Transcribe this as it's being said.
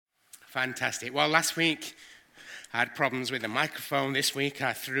Fantastic. Well, last week I had problems with the microphone. This week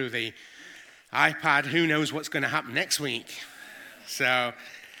I threw the iPad. Who knows what's going to happen next week? So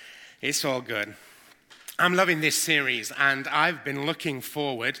it's all good. I'm loving this series, and I've been looking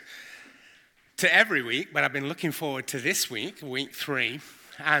forward to every week, but I've been looking forward to this week, week 3.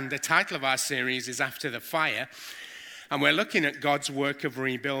 And the title of our series is After the Fire, and we're looking at God's work of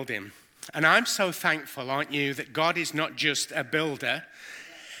rebuilding. And I'm so thankful, aren't you, that God is not just a builder,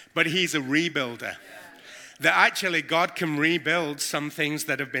 but he's a rebuilder. That actually God can rebuild some things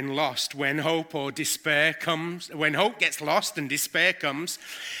that have been lost when hope or despair comes, when hope gets lost and despair comes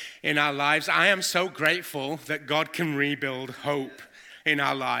in our lives. I am so grateful that God can rebuild hope in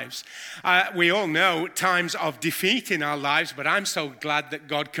our lives. We all know times of defeat in our lives, but I'm so glad that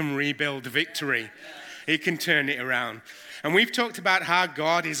God can rebuild victory. He can turn it around. And we've talked about how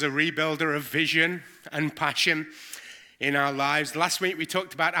God is a rebuilder of vision and passion in our lives. Last week we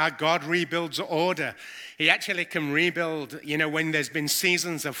talked about how God rebuilds order. He actually can rebuild, when there's been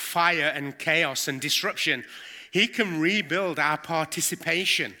seasons of fire and chaos and disruption. He can rebuild our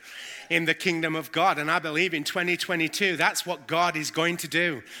participation in the kingdom of God. And I believe in 2022, that's what God is going to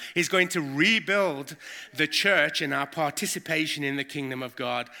do. He's going to rebuild the church and our participation in the kingdom of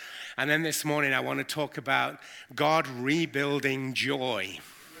God. And then this morning, I want to talk about God rebuilding joy.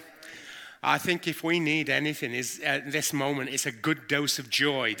 I think if we need anything at this moment, it's a good dose of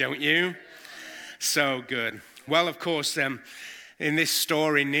joy, don't you? So good. Well, of course, in this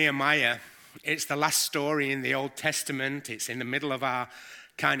story, Nehemiah, it's the last story in the Old Testament. It's in the middle of our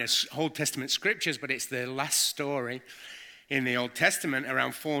kind of Old Testament scriptures, but it's the last story in the Old Testament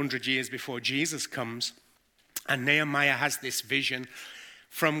around 400 years before Jesus comes. And Nehemiah has this vision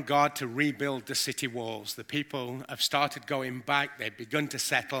from God to rebuild the city walls. The people have started going back. They've begun to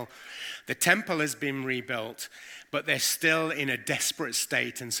settle. The temple has been rebuilt, but they're still in a desperate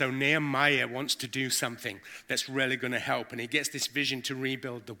state. And so Nehemiah wants to do something that's really going to help. And he gets this vision to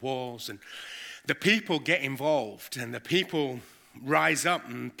rebuild the walls. And the people get involved, and the people rise up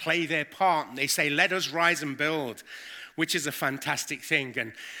and play their part. And they say, let us rise and build, which is a fantastic thing.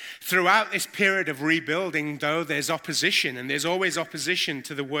 And throughout this period of rebuilding, though, there's opposition, and there's always opposition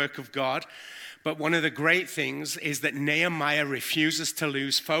to the work of God. But one of the great things is that Nehemiah refuses to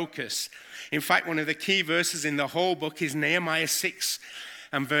lose focus. In fact, one of the key verses in the whole book is Nehemiah 6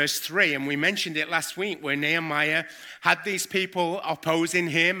 and verse 3. And we mentioned it last week, where Nehemiah had these people opposing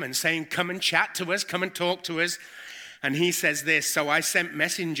him and saying, come and chat to us, come and talk to us. And he says this, so I sent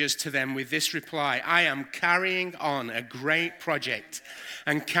messengers to them with this reply, I am carrying on a great project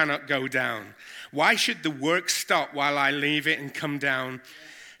and cannot go down. Why should the work stop while I leave it and come down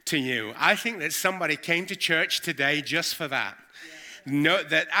to you? I think that somebody came to church today just for that. Know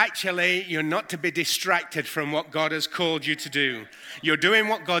that actually you're not to be distracted from what God has called you to do. You're doing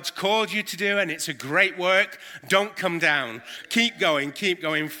what God's called you to do, and it's a great work. Don't come down. Keep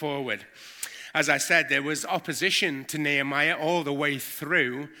going forward. As I said, there was opposition to Nehemiah all the way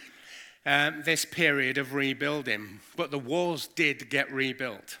through this period of rebuilding. But the walls did get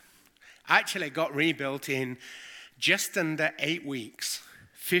rebuilt. Actually got rebuilt in just under 8 weeks,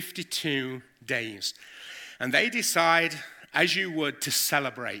 52 days. And they decide, as you would, to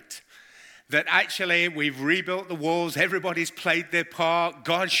celebrate. That actually we've rebuilt the walls, everybody's played their part,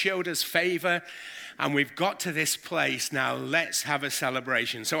 God showed us favor, and we've got to this place now, let's have a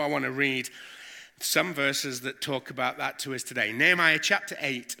celebration. So I want to read some verses that talk about that to us today. Nehemiah chapter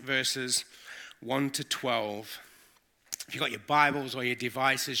 8, verses 1 to 12. If you've got your Bibles or your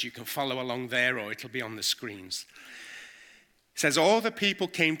devices, you can follow along there, or it'll be on the screens. It says, all the people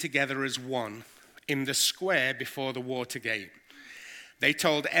came together as one in the square before the water gate. They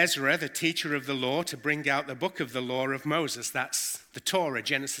told Ezra, the teacher of the law, to bring out the book of the law of Moses. That's the Torah,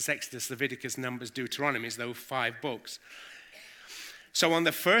 Genesis, Exodus, Leviticus, Numbers, Deuteronomy, those 5 books. So on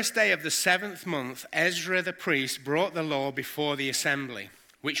the first day of the 7th month, Ezra the priest brought the law before the assembly,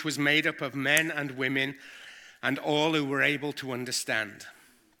 which was made up of men and women and all who were able to understand.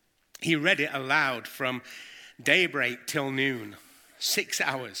 He read it aloud from daybreak till noon, 6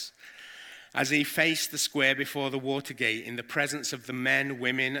 hours, as he faced the square before the water gate in the presence of the men,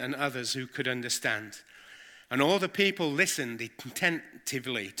 women, and others who could understand. And all the people listened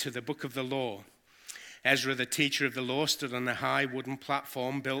attentively to the book of the law. Ezra, the teacher of the law, stood on a high wooden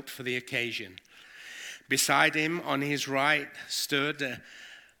platform built for the occasion. Beside him, on his right, stood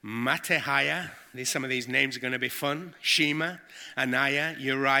Mattaniah. Some of these names are going to be fun. Shema, Ananiah,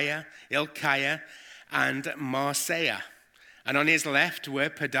 Uriah, Hilkiah, and Maaseiah. And on his left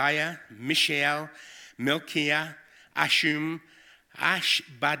were Pedaiah, Mishael, Milkiah, Ashum,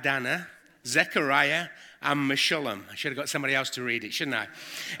 Ashbadana, Zechariah, and Meshullam. I should have got somebody else to read it, shouldn't I?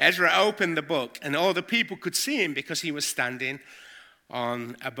 Ezra opened the book, and all the people could see him because he was standing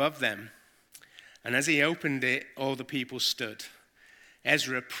on above them. And as he opened it, all the people stood.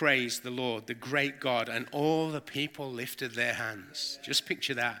 Ezra praised the Lord, the great God, and all the people lifted their hands. Just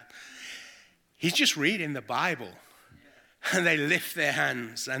picture that. He's just reading the Bible, and they lift their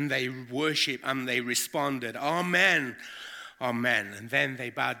hands, and they worship, and they responded, Amen, Amen. And then they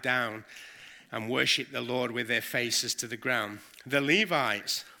bowed down and worshiped the Lord with their faces to the ground. The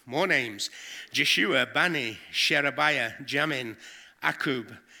Levites, more names, Jeshua, Bani, Sherebiah, Jamin,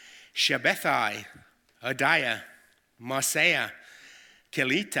 Akub, Shabbethai, Hodiah, Maaseiah,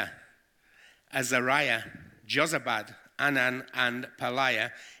 Kelita, Azariah, Jozabad, Anan, and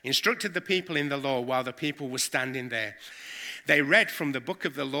Peliah, instructed the people in the law while the people were standing there. They read from the book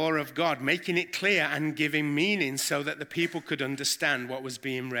of the law of God, making it clear and giving meaning so that the people could understand what was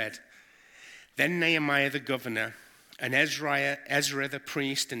being read. Then Nehemiah the governor, and Ezra the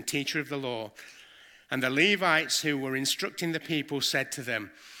priest and teacher of the law, and the Levites who were instructing the people said to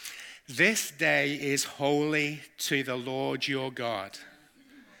them, This day is holy to the Lord your God.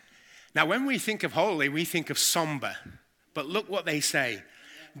 Now, when we think of holy, we think of somber. But look what they say.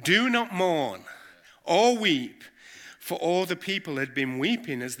 Do not mourn or weep, for all the people had been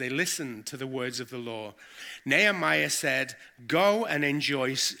weeping as they listened to the words of the law. Nehemiah said, Go and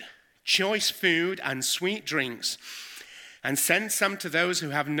enjoy choice food and sweet drinks, and send some to those who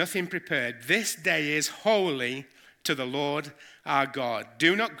have nothing prepared. This day is holy to the Lord our God.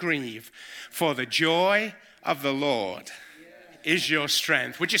 Do not grieve, for the joy of the Lord is your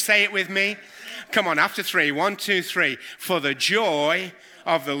strength. Would you say it with me? Come on, after 3. 1, 2, 3. For the joy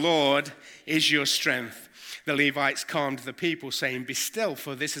of the Lord is your strength. The Levites calmed the people, saying, Be still,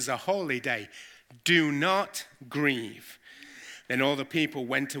 for this is a holy day. Do not grieve. Then all the people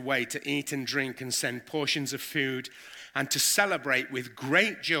went away to eat and drink and send portions of food and to celebrate with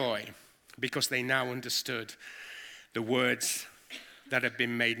great joy because they now understood the words that had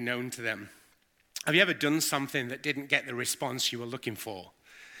been made known to them. Have you ever done something that didn't get the response you were looking for?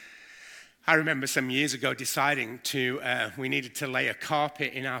 I remember some years ago deciding we needed to lay a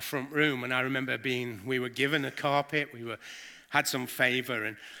carpet in our front room, and I remember we were given a carpet, had some favor,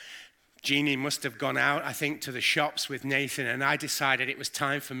 and Jeannie must have gone out, I think, to the shops with Nathan, and I decided it was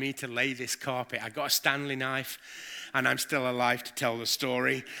time for me to lay this carpet. I got a Stanley knife, and I'm still alive to tell the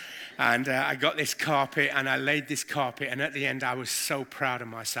story. And I got this carpet, and I laid this carpet, and at the end, I was so proud of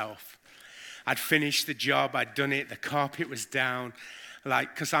myself. I'd finished the job, I'd done it, the carpet was down,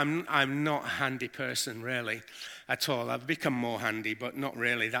 because I'm not a handy person, really, at all. I've become more handy, but not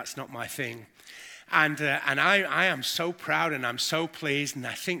really, that's not my thing. And I am so proud, and I'm so pleased, and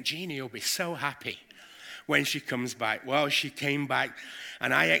I think Jeannie will be so happy when she comes back. Well, she came back,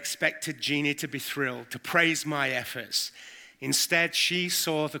 and I expected Jeannie to be thrilled, to praise my efforts. Instead, she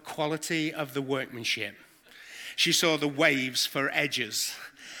saw the quality of the workmanship. She saw the waves for edges.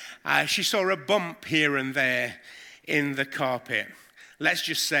 She saw a bump here and there in the carpet. Let's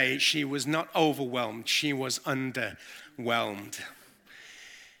just say she was not overwhelmed. She was underwhelmed.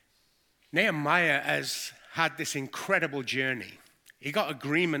 Nehemiah has had this incredible journey. He got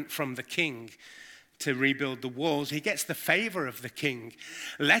agreement from the king to rebuild the walls. He gets the favor of the king,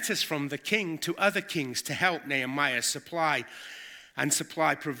 letters from the king to other kings to help Nehemiah supply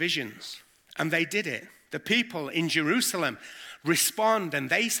provisions. And they did it. The people in Jerusalem respond and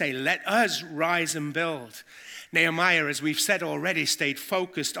they say, Let us rise and build. Nehemiah, as we've said already, stayed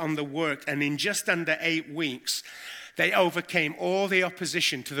focused on the work, and in just under 8 weeks, they overcame all the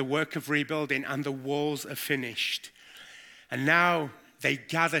opposition to the work of rebuilding, and the walls are finished. And now they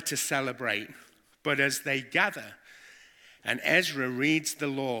gather to celebrate. But as they gather, and Ezra reads the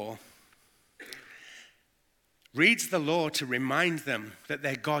law to remind them that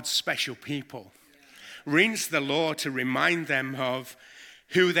they're God's special people. Reads the law to remind them of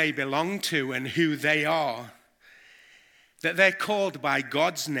who they belong to and who they are. That they're called by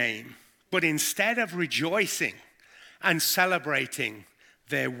God's name, but instead of rejoicing and celebrating,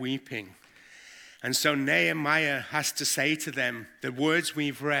 they're weeping. And so Nehemiah has to say to them the words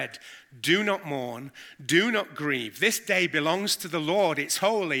we've read, do not mourn, do not grieve. This day belongs to the Lord. It's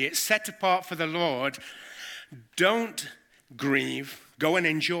holy. It's set apart for the Lord. Don't grieve. Go and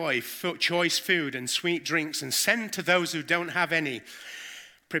enjoy choice food and sweet drinks and send to those who don't have any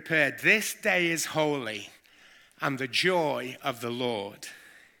prepared. This day is holy, and the joy of the Lord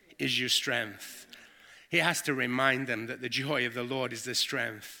is your strength. He has to remind them that the joy of the Lord is their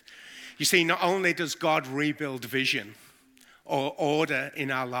strength. You see, not only does God rebuild vision or order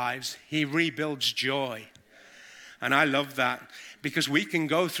in our lives, he rebuilds joy. And I love that because we can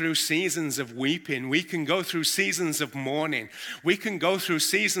go through seasons of weeping. We can go through seasons of mourning. We can go through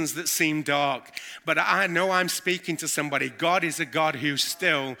seasons that seem dark. But I know I'm speaking to somebody. God is a God who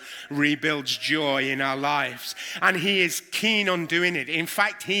still rebuilds joy in our lives. And he is keen on doing it. In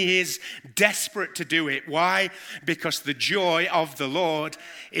fact, he is desperate to do it. Why? Because the joy of the Lord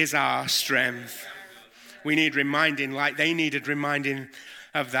is our strength. We need reminding, like they needed reminding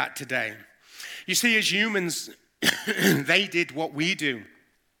of that today. You see, as humans, they did what we do.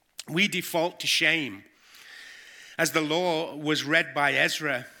 We default to shame. As the law was read by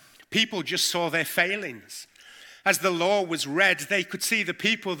Ezra, people just saw their failings. As the law was read, they could see the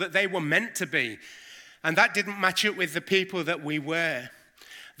people that they were meant to be. And that didn't match up with the people that we were.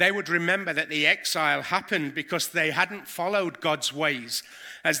 They would remember that the exile happened because they hadn't followed God's ways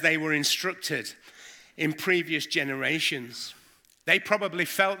as they were instructed in previous generations. They probably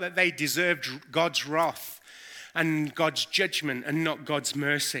felt that they deserved God's wrath and God's judgment and not God's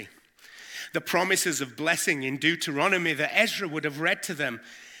mercy. The promises of blessing in Deuteronomy that Ezra would have read to them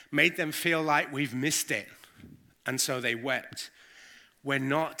made them feel like we've missed it. And so they wept. We're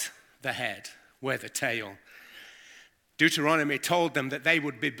not the head, we're the tail. Deuteronomy told them that they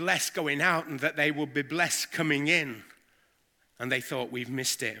would be blessed going out and that they would be blessed coming in. And they thought, we've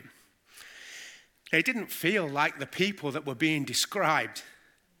missed it. They didn't feel like the people that were being described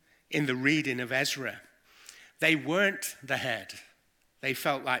in the reading of Ezra. They weren't the head. They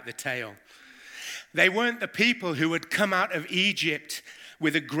felt like the tail. They weren't the people who had come out of Egypt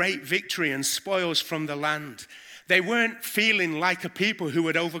with a great victory and spoils from the land. They weren't feeling like a people who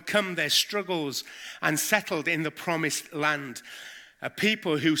had overcome their struggles and settled in the promised land. A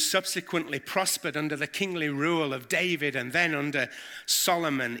people who subsequently prospered under the kingly rule of David and then under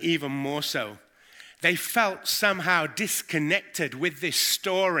Solomon even more so. They felt somehow disconnected with this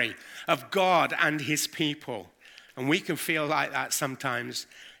story of God and his people. And we can feel like that sometimes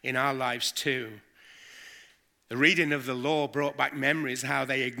in our lives too. The reading of the law brought back memories how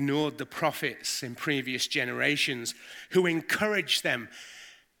they ignored the prophets in previous generations who encouraged them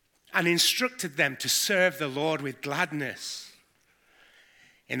and instructed them to serve the Lord with gladness.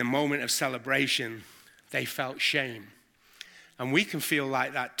 In a moment of celebration, they felt shame. And we can feel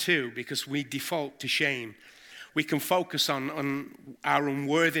like that too because we default to shame. We can focus on our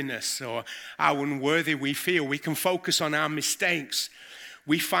unworthiness or how unworthy we feel. We can focus on our mistakes.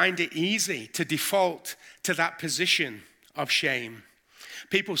 We find it easy to default to that position of shame.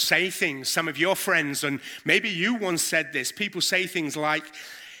 People say things, some of your friends, and maybe you once said this, people say things like,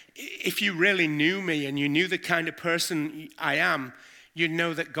 if you really knew me and you knew the kind of person I am, you'd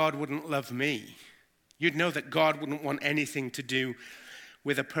know that God wouldn't love me. You'd know that God wouldn't want anything to do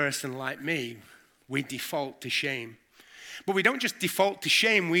with a person like me. We default to shame. But we don't just default to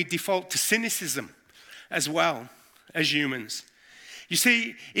shame, we default to cynicism as well as humans. You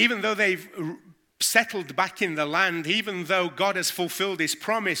see, even though they've settled back in the land, even though God has fulfilled his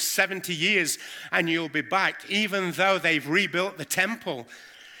promise, 70 years and you'll be back, even though they've rebuilt the temple,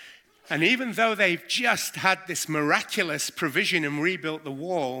 and even though they've just had this miraculous provision and rebuilt the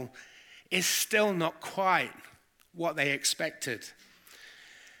wall, is still not quite what they expected.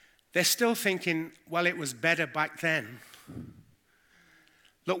 They're still thinking, well, it was better back then.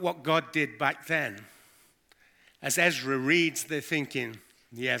 Look what God did back then. As Ezra reads, they're thinking,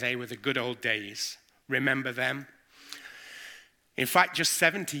 yeah, they were the good old days. Remember them? In fact, just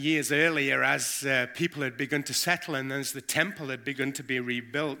 70 years earlier, as people had begun to settle and as the temple had begun to be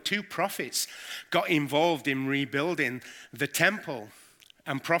rebuilt, 2 prophets got involved in rebuilding the temple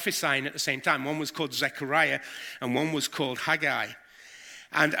and prophesying at the same time. One was called Zechariah and one was called Haggai.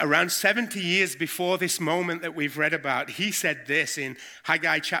 And around 70 years before this moment that we've read about, he said this in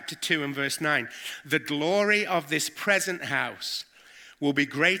Haggai chapter 2 and verse 9, "The glory of this present house will be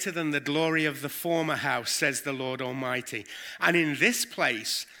greater than the glory of the former house, says the Lord Almighty. And in this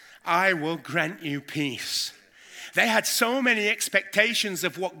place I will grant you peace." They had so many expectations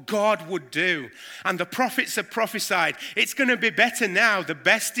of what God would do. And the prophets have prophesied, it's going to be better now. The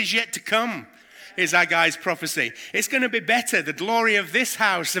best is yet to come, is Haggai's prophecy. It's going to be better. The glory of this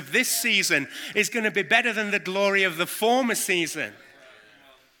house, of this season, is going to be better than the glory of the former season.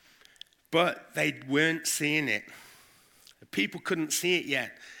 But they weren't seeing it. The people couldn't see it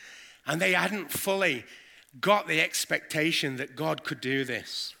yet. And they hadn't fully got the expectation that God could do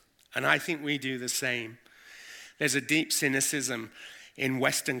this. And I think we do the same. There's a deep cynicism in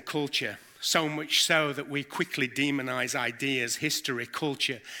Western culture, so much so that we quickly demonize ideas, history,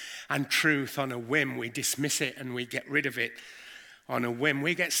 culture, and truth on a whim. We dismiss it and we get rid of it on a whim.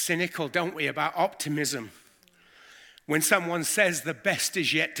 We get cynical, don't we, about optimism. When someone says the best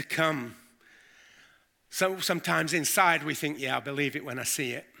is yet to come, So sometimes inside we think, yeah, I believe it when I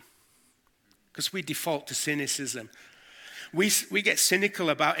see it. Because we default to cynicism. We get cynical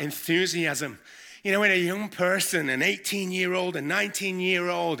about enthusiasm. You know, when a young person, an 18-year-old, a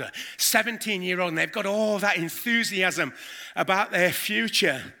 19-year-old, a 17-year-old, and they've got all that enthusiasm about their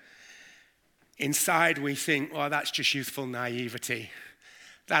future, inside we think, well, that's just youthful naivety.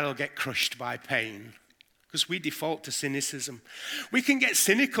 That'll get crushed by pain. Because we default to cynicism. We can get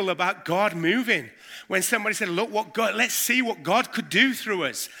cynical about God moving. When somebody said, look, let's see what God could do through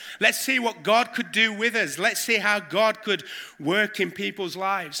us. Let's see what God could do with us. Let's see how God could work in people's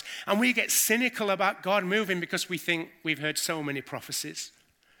lives. And we get cynical about God moving because we think we've heard so many prophecies.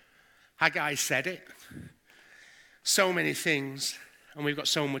 Haggai said it. So many things. And we've got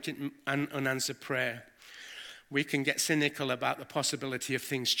so much unanswered prayer. We can get cynical about the possibility of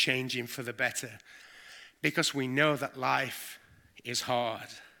things changing for the better, because we know that life is hard.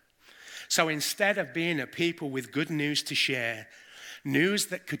 So instead of being a people with good news to share, news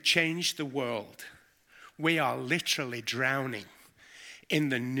that could change the world, we are literally drowning in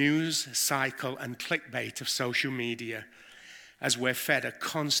the news cycle and clickbait of social media as we're fed a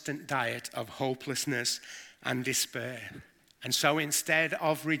constant diet of hopelessness and despair. And so instead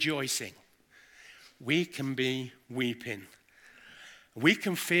of rejoicing, we can be weeping. We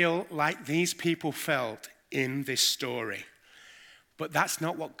can feel like these people felt in this story. But that's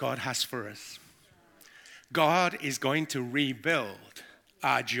not what God has for us. God is going to rebuild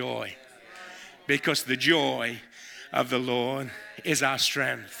our joy, because the joy of the Lord is our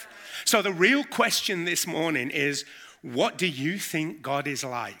strength. So the real question this morning is, what do you think God is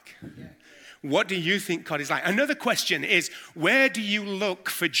like? What do you think God is like? Another question is, where do you look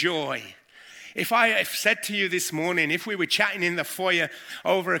for joy? If I said to you this morning, if we were chatting in the foyer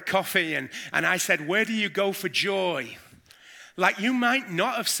over a coffee and I said, where do you go for joy? Like, you might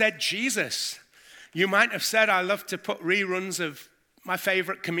not have said Jesus. You might have said, I love to put reruns of my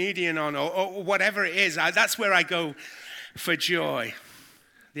favorite comedian on, or whatever it is. That's where I go for joy.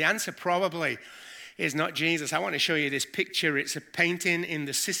 The answer probably is not Jesus. I want to show you this picture. It's a painting in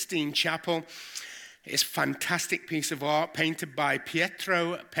the Sistine Chapel. It's a fantastic piece of art painted by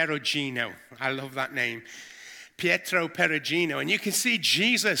Pietro Perugino. I love that name. Pietro Perugino. And you can see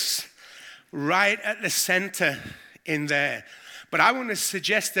Jesus right at the center in there. But I want to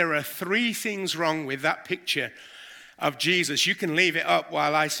suggest there are 3 things wrong with that picture of Jesus. You can leave it up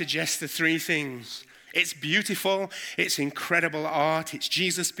while I suggest the 3 things. It's beautiful. It's incredible art. It's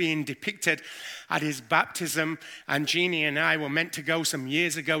Jesus being depicted at his baptism. And Jeannie and I were meant to go some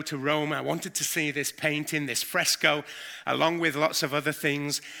years ago to Rome. I wanted to see this painting, this fresco, along with lots of other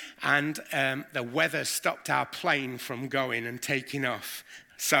things. And the weather stopped our plane from going and taking off.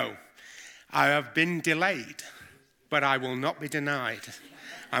 So I have been delayed, but I will not be denied.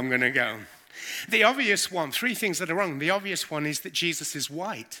 I'm going to go. The obvious one, 3 things that are wrong. The obvious one is that Jesus is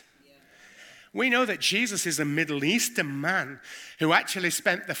white. We know that Jesus is a Middle Eastern man who actually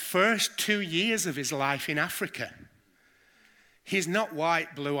spent the first 2 years of his life in Africa. He's not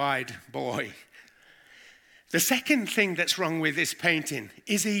white, blue-eyed boy. The second thing that's wrong with this painting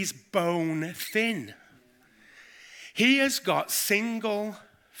is he's bone thin. He has got single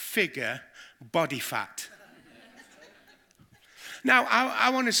figure body fat. Now,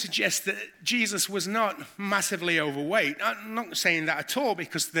 I want to suggest that Jesus was not massively overweight. I'm not saying that at all,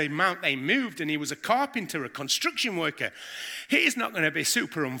 because the amount they moved, and he was a carpenter, a construction worker. He's not going to be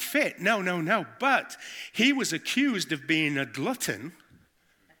super unfit. No. But he was accused of being a glutton.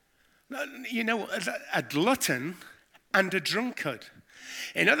 You know, a glutton and a drunkard.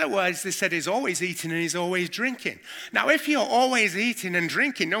 In other words, they said he's always eating and he's always drinking. Now, if you're always eating and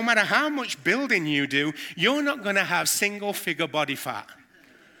drinking, no matter how much building you do, you're not going to have single-figure body fat.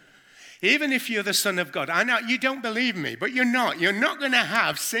 Even if you're the Son of God. I know you don't believe me, but you're not. You're not going to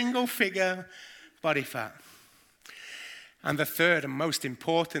have single-figure body fat. And the third, and most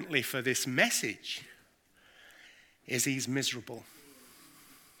importantly for this message, is he's miserable.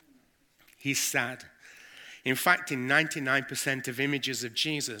 He's sad. In fact, in 99% of images of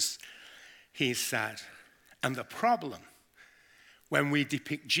Jesus, he's sad. And the problem, when we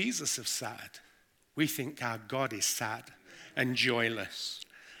depict Jesus as sad, we think our God is sad and joyless.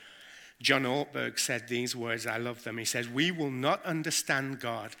 John Ortberg said these words, I love them. He says, we will not understand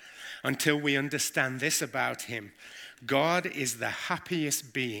God until we understand this about him. God is the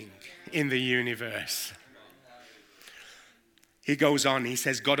happiest being in the universe. He goes on, he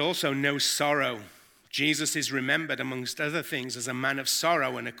says, God also knows sorrow. Jesus is remembered, amongst other things, as a man of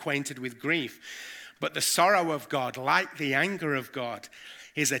sorrow and acquainted with grief. But the sorrow of God, like the anger of God,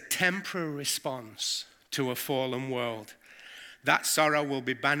 is a temporary response to a fallen world. That sorrow will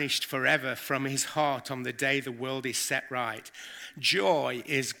be banished forever from his heart on the day the world is set right. Joy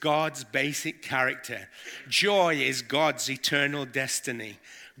is God's basic character. Joy is God's eternal destiny.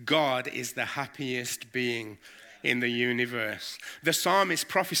 God is the happiest being in the universe. The psalmist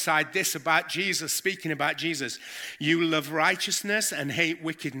prophesied this about Jesus, speaking about Jesus. You love righteousness and hate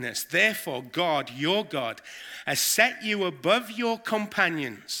wickedness. Therefore, God, your God, has set you above your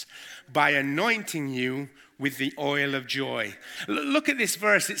companions by anointing you with the oil of joy. Look at this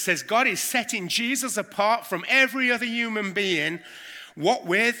verse. It says God is setting Jesus apart from every other human being. What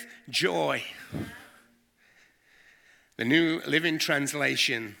with? Joy. The New Living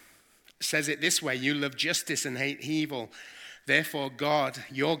Translation says it this way: you love justice and hate evil. Therefore God,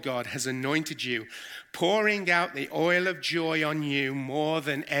 your God, has anointed you, pouring out the oil of joy on you more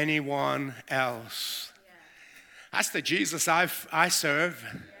than anyone else. That's the Jesus I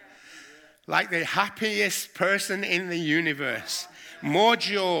serve. Like the happiest person in the universe. More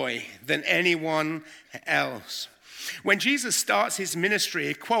joy than anyone else. When Jesus starts his ministry,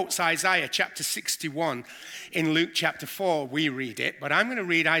 he quotes Isaiah chapter 61. In Luke chapter 4, we read it. But I'm going to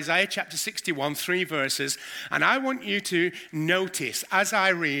read Isaiah chapter 61, 3 verses. And I want you to notice, as I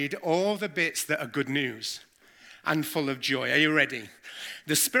read, all the bits that are good news and full of joy. Are you ready?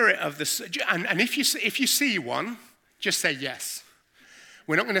 The spirit of the... And if you see one, just say yes.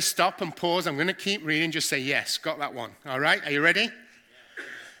 We're not going to stop and pause. I'm going to keep reading. Just say yes. Got that one. All right? Are you ready?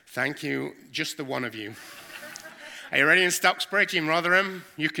 Thank you. Just the one of you. Are you ready in Stocksbridge, Jim Rotherham?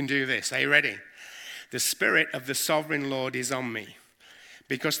 You can do this. Are you ready? The Spirit of the Sovereign Lord is on me,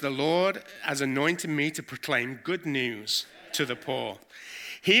 because the Lord has anointed me to proclaim good news to the poor.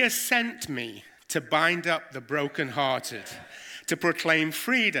 He has sent me to bind up the brokenhearted, to proclaim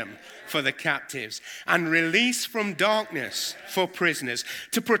freedom for the captives and release from darkness for prisoners,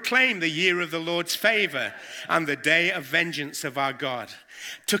 to proclaim the year of the Lord's favor and the day of vengeance of our God,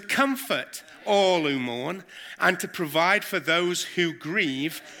 to comfort all who mourn and to provide for those who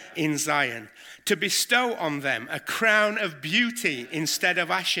grieve in Zion, to bestow on them a crown of beauty instead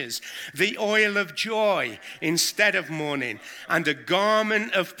of ashes, the oil of joy instead of mourning, and a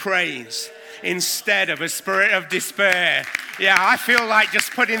garment of praise instead of a spirit of despair. Yeah, I feel like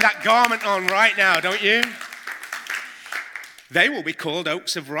just putting that garment on right now, don't you? They will be called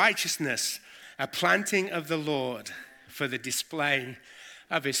oaks of righteousness, a planting of the Lord for the display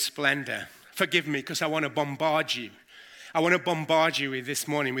of his splendor. Forgive me, because I want to bombard you. I want to bombard you with this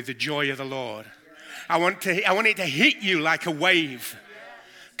morning with the joy of the Lord. I want it to hit you like a wave.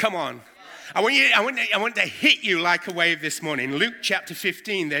 Come on. I want to hit you like a wave this morning. Luke chapter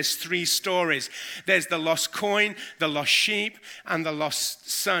 15, there's 3 stories. There's the lost coin, the lost sheep, and the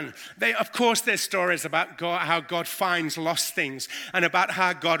lost son. Of course, there's stories about God, how God finds lost things, and about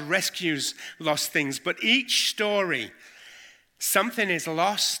how God rescues lost things. But each story, something is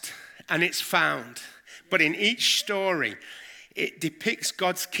lost and it's found. But in each story, it depicts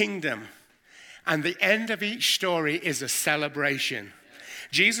God's kingdom. And the end of each story is a celebration.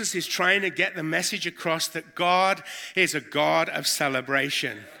 Jesus is trying to get the message across that God is a God of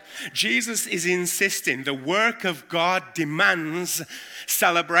celebration. Jesus is insisting the work of God demands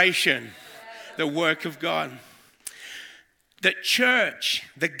celebration. The work of God. That church,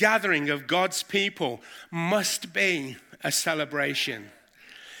 the gathering of God's people, must be a celebration.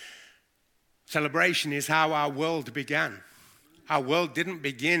 Celebration is how our world began. Our world didn't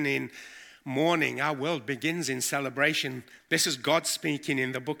begin in mourning. Our world begins in celebration. This is God speaking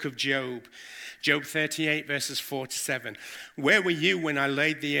in the book of Job. Job 38 verses 4 to 7. Where were you when I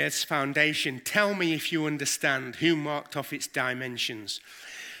laid the earth's foundation? Tell me if you understand. Who marked off its dimensions?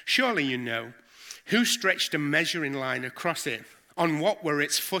 Surely you know. Who stretched a measuring line across it? On what were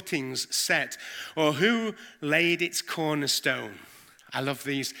its footings set? Or who laid its cornerstone? I love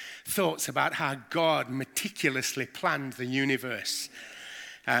these thoughts about how God meticulously planned the universe.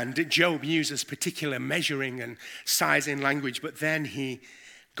 And Job uses particular measuring and sizing language, but then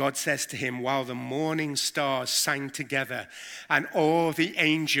God says to him, while the morning stars sang together and all the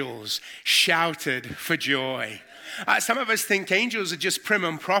angels shouted for joy. Some of us think angels are just prim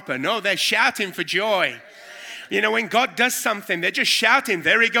and proper. No, they're shouting for joy. You know, when God does something, they're just shouting,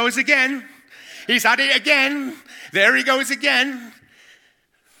 there he goes again. He's at it again. There he goes again.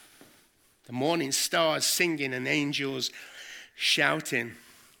 The morning stars singing and angels shouting.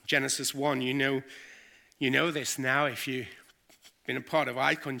 Genesis 1, you know this now if you've been a part of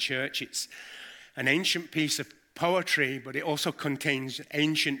Icon Church. It's an ancient piece of poetry, but it also contains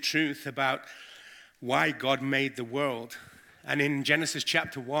ancient truth about why God made the world. And in Genesis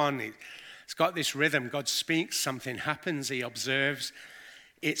chapter 1, it's got this rhythm. God speaks, something happens, he observes.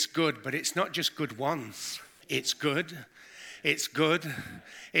 It's good, but it's not just good once. It's good. It's good.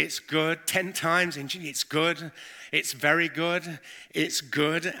 It's good. 10 times. It's good. It's very good. It's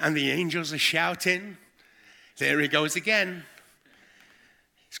good. And the angels are shouting. There he goes again.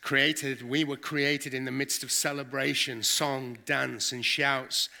 It's created. We were created in the midst of celebration, song, dance, and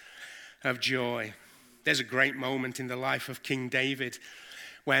shouts of joy. There's a great moment in the life of King David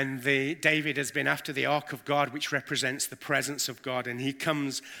when David has been after the ark of God, which represents the presence of God, and he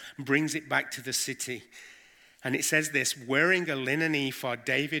comes and brings it back to the city. And it says this, wearing a linen ephod,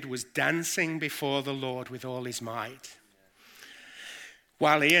 David was dancing before the Lord with all his might.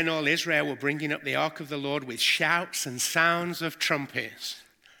 While he and all Israel were bringing up the ark of the Lord with shouts and sounds of trumpets.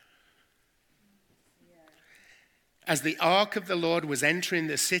 As the ark of the Lord was entering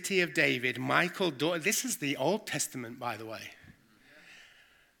the city of David, Michal, this is the Old Testament, by the way.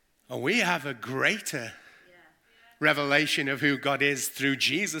 We have a greater revelation of who God is through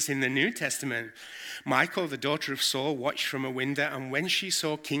Jesus in the New Testament. Michal, the daughter of Saul, watched from a window, and when she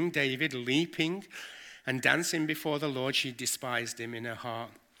saw King David leaping and dancing before the Lord, she despised him in her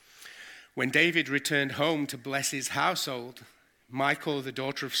heart. When David returned home to bless his household, Michal, the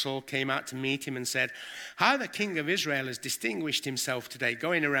daughter of Saul, came out to meet him and said, "How the king of Israel has distinguished himself today,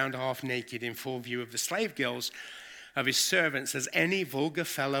 going around half naked in full view of the slave girls of his servants, as any vulgar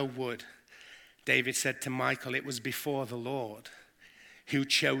fellow would." David said to Michal, "It was before the Lord who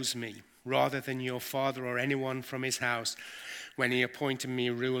chose me, rather than your father or anyone from his house, when he appointed me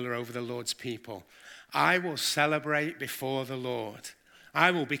ruler over the Lord's people. I will celebrate before the Lord.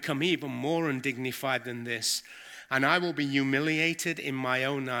 I will become even more undignified than this, and I will be humiliated in my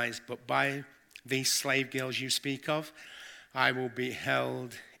own eyes, but by these slave girls you speak of, I will be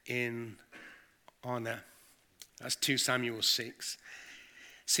held in honor." That's 2 Samuel 6.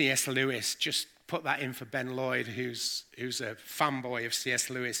 C.S. Lewis, just put that in for Ben Lloyd, who's a fanboy of C.S.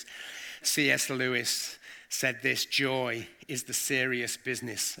 Lewis. C.S. Lewis said this, "Joy is the serious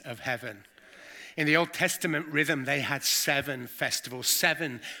business of heaven." In the Old Testament rhythm, they had 7 festivals,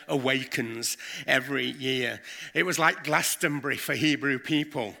 7 awakens every year. It was like Glastonbury for Hebrew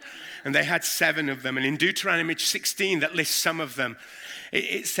people. And they had 7 of them. And in Deuteronomy 16, that lists some of them,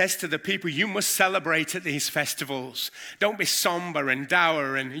 it says to the people, you must celebrate at these festivals. Don't be somber and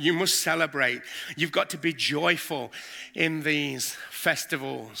dour, and you must celebrate. You've got to be joyful in these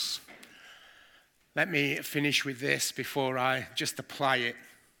festivals. Let me finish with this before I just apply it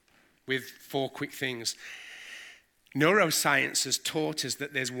with 4 quick things. Neuroscience has taught us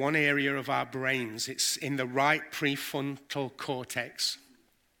that there's one area of our brains, it's in the right prefrontal cortex,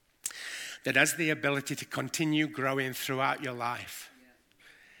 that has the ability to continue growing throughout your life.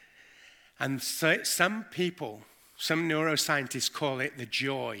 And so some people, some neuroscientists call it the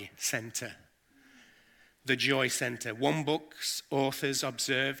joy center. The joy center. One book's authors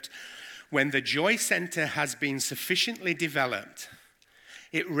observed, when the joy center has been sufficiently developed,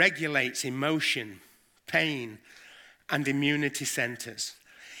 it regulates emotion, pain, and immunity centers.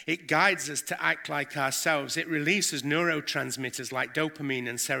 It guides us to act like ourselves. It releases neurotransmitters like dopamine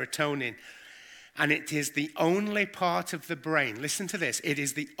and serotonin. And it is the only part of the brain, listen to this, it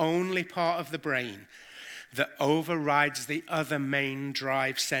is the only part of the brain that overrides the other main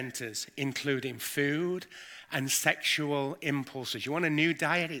drive centers, including food and sexual impulses. You want a new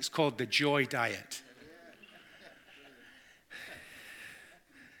diet? It's called the joy diet.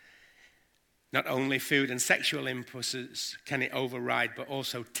 Not only food and sexual impulses can it override, but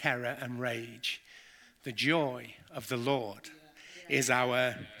also terror and rage. The joy of the Lord is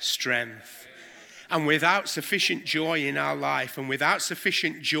our strength. And without sufficient joy in our life, and without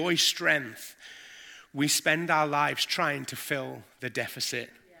sufficient joy strength, we spend our lives trying to fill the deficit.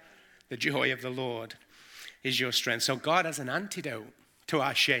 The joy of the Lord is your strength. So God has an antidote to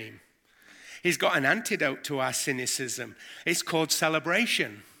our shame. He's got an antidote to our cynicism. It's called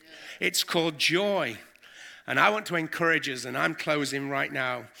celebration. It's called joy. And I want to encourage us, and I'm closing right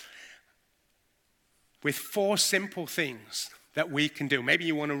now, with 4 simple things that we can do. Maybe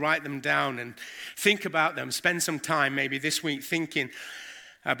you want to write them down and think about them. Spend some time maybe this week thinking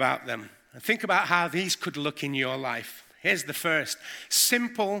about them. And think about how these could look in your life. Here's the first.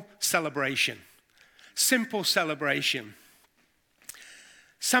 Simple celebration. Simple celebration.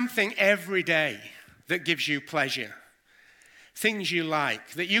 Something every day that gives you pleasure. Things you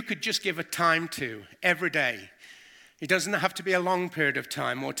like, that you could just give a time to every day. It doesn't have to be a long period of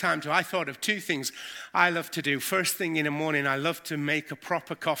time or time to. I thought of 2 things I love to do. First thing in the morning, I love to make a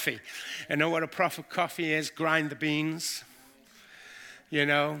proper coffee. You know what a proper coffee is? Grind the beans. You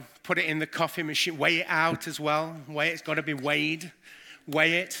know, put it in the coffee machine. Weigh it out as well. It's got to be weighed.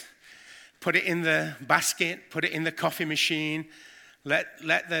 Weigh it. Put it in the basket. Put it in the coffee machine. Let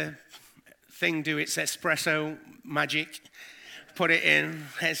the thing do its espresso magic, put it in,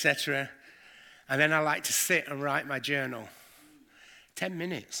 etc. And then I like to sit and write my journal. 10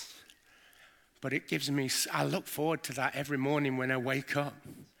 minutes. But it gives me, I look forward to that every morning when I wake up.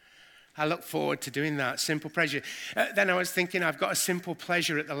 I look forward to doing that, simple pleasure. Then I was thinking, I've got a simple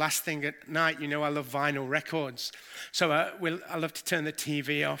pleasure at the last thing at night. You know, I love vinyl records. So I love to turn the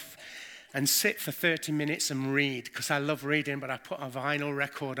TV off and sit for 30 minutes and read, because I love reading, but I put a vinyl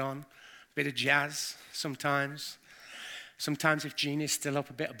record on, a bit of jazz sometimes. Sometimes if Jeannie's still up,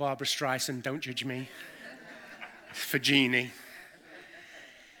 a bit of Barbra Streisand, don't judge me, for Jeannie.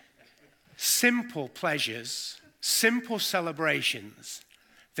 Simple pleasures, simple celebrations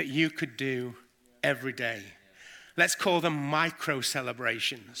that you could do every day. Let's call them micro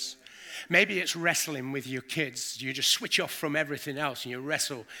celebrations. Maybe it's wrestling with your kids. You just switch off from everything else and you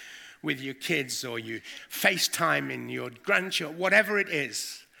wrestle with your kids, or you FaceTime in your grandchild, whatever it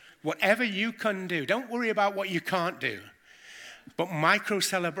is. Whatever you can do. Don't worry about what you can't do. But micro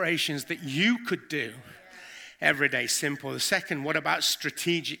celebrations that you could do every day, simple. The second, what about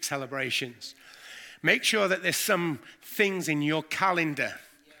strategic celebrations? Make sure that there's some things in your calendar,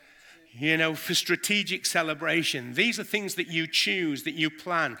 you know, for strategic celebration. These are things that you choose, that you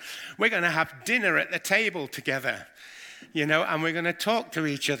plan. We're going to have dinner at the table together, you know, and we're going to talk to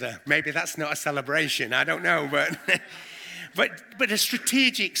each other. Maybe that's not a celebration, I don't know, but a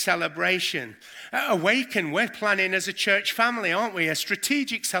strategic celebration. Awaken, we're planning as a church family, aren't we? A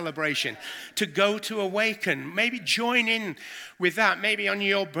strategic celebration to go to Awaken. Maybe join in with that, maybe on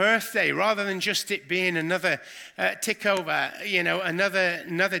your birthday, rather than just it being another tick over, you know,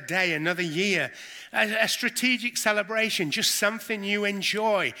 another day, another year. A strategic celebration, just something you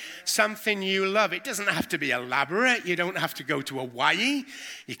enjoy, something you love. It doesn't have to be elaborate. You don't have to go to Hawaii.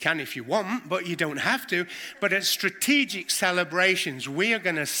 You can if you want, but you don't have to. But at strategic celebrations, we are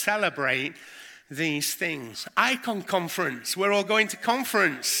going to celebrate these things. Icon Conference, we're all going to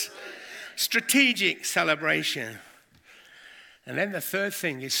conference. Strategic celebration. And then the third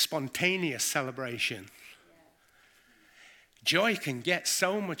thing is spontaneous celebration. Joy can get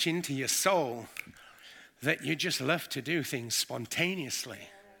so much into your soul that you just love to do things spontaneously.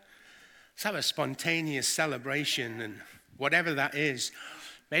 Let's have a spontaneous celebration, and whatever that is,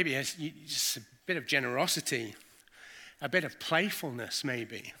 maybe it's just a bit of generosity, a bit of playfulness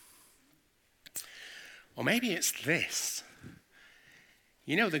maybe. Or maybe it's this.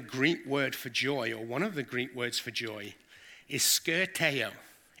 You know, the Greek word for joy, or one of the Greek words for joy, is skerteo.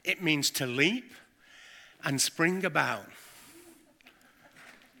 It means to leap and spring about.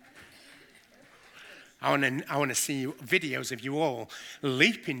 I want to see videos of you all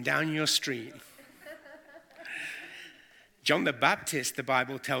leaping down your street. John the Baptist, the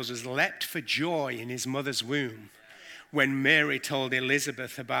Bible tells us, leapt for joy in his mother's womb when Mary told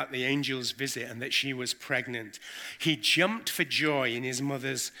Elizabeth about the angel's visit and that she was pregnant. He jumped for joy in his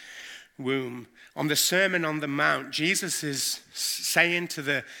mother's womb. On the Sermon on the Mount, Jesus is saying to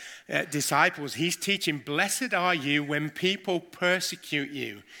the disciples, he's teaching, blessed are you when people persecute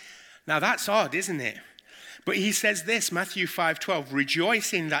you. Now that's odd, isn't it? But he says this, Matthew 5:12,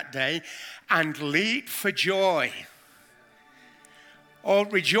 rejoice in that day and leap for joy. Or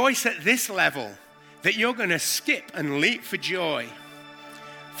rejoice at this level, that you're going to skip and leap for joy.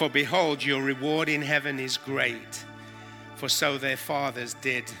 For behold, your reward in heaven is great, for so their fathers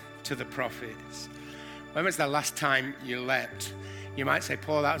did to the prophets. When was the last time you leapt? You might say,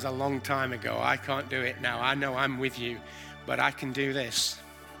 Paul, that was a long time ago. I can't do it now. I know I'm with you, but I can do this.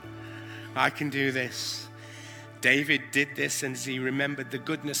 I can do this. David did this, and he remembered the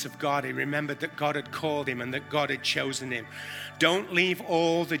goodness of God. He remembered that God had called him and that God had chosen him. Don't leave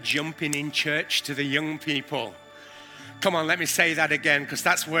all the jumping in church to the young people. Come on, let me say that again, because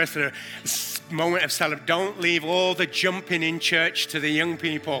that's worth a moment of celebration. Don't leave all the jumping in church to the young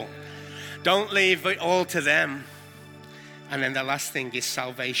people. Don't leave it all to them. And then the last thing is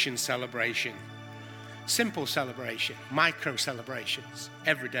salvation celebration. Simple celebration, micro celebrations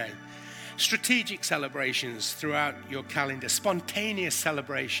every day. Strategic celebrations throughout your calendar, spontaneous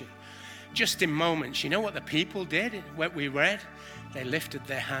celebration, just in moments. You know what the people did, what we read? They lifted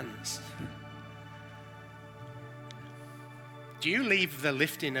their hands. Do you leave the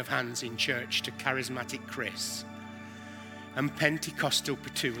lifting of hands in church to charismatic Chris and Pentecostal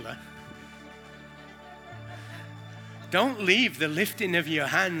Petula? Don't leave the lifting of your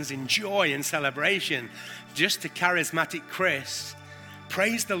hands in joy and celebration just to charismatic Chris.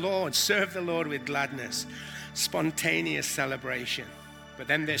 Praise the Lord, serve the Lord with gladness, spontaneous celebration. But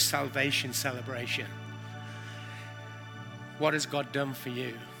then there's salvation celebration. What has God done for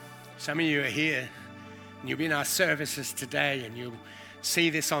you? Some of you are here, and you've been in our services today, and you see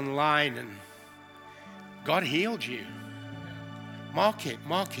this online and God healed you. Mark it,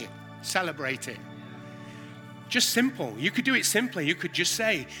 celebrate it. Just simple. You could do it simply. You could just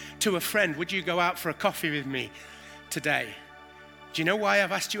say to a friend, would you go out for a coffee with me today? Do you know why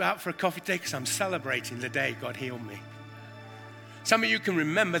I've asked you out for a coffee today? Because I'm celebrating the day God healed me. Some of you can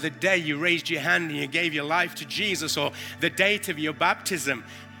remember the day you raised your hand and you gave your life to Jesus, or the date of your baptism.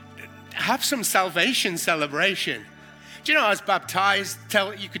 Have some salvation celebration. Do you know I was baptized?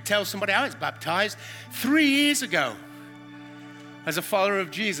 You could tell somebody I was baptized 3 years ago as a follower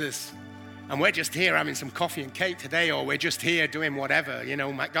of Jesus. And we're just here having some coffee and cake today, or we're just here doing whatever,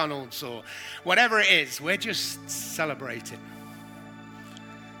 McDonald's or whatever it is. We're just celebrating.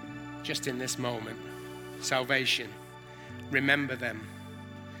 Just in this moment. Salvation. Remember them.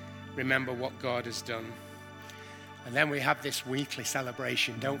 Remember what God has done. And then we have this weekly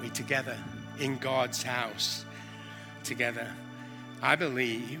celebration, don't we, together in God's house. Together. I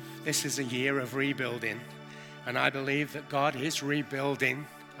believe this is a year of rebuilding, and I believe that God is rebuilding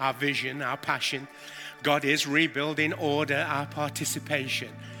our vision, our passion. God is rebuilding order, our participation,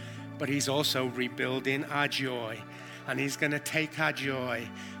 but he's also rebuilding our joy, and he's going to take our joy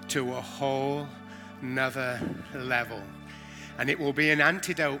to a whole nother level. And it will be an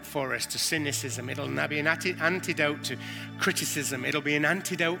antidote for us to cynicism. It'll be an antidote to criticism. It'll be an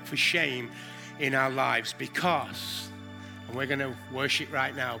antidote for shame in our lives, because, and we're going to worship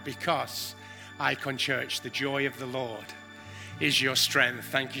right now, because Icon Church, the joy of the Lord is your strength.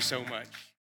 Thank you so much.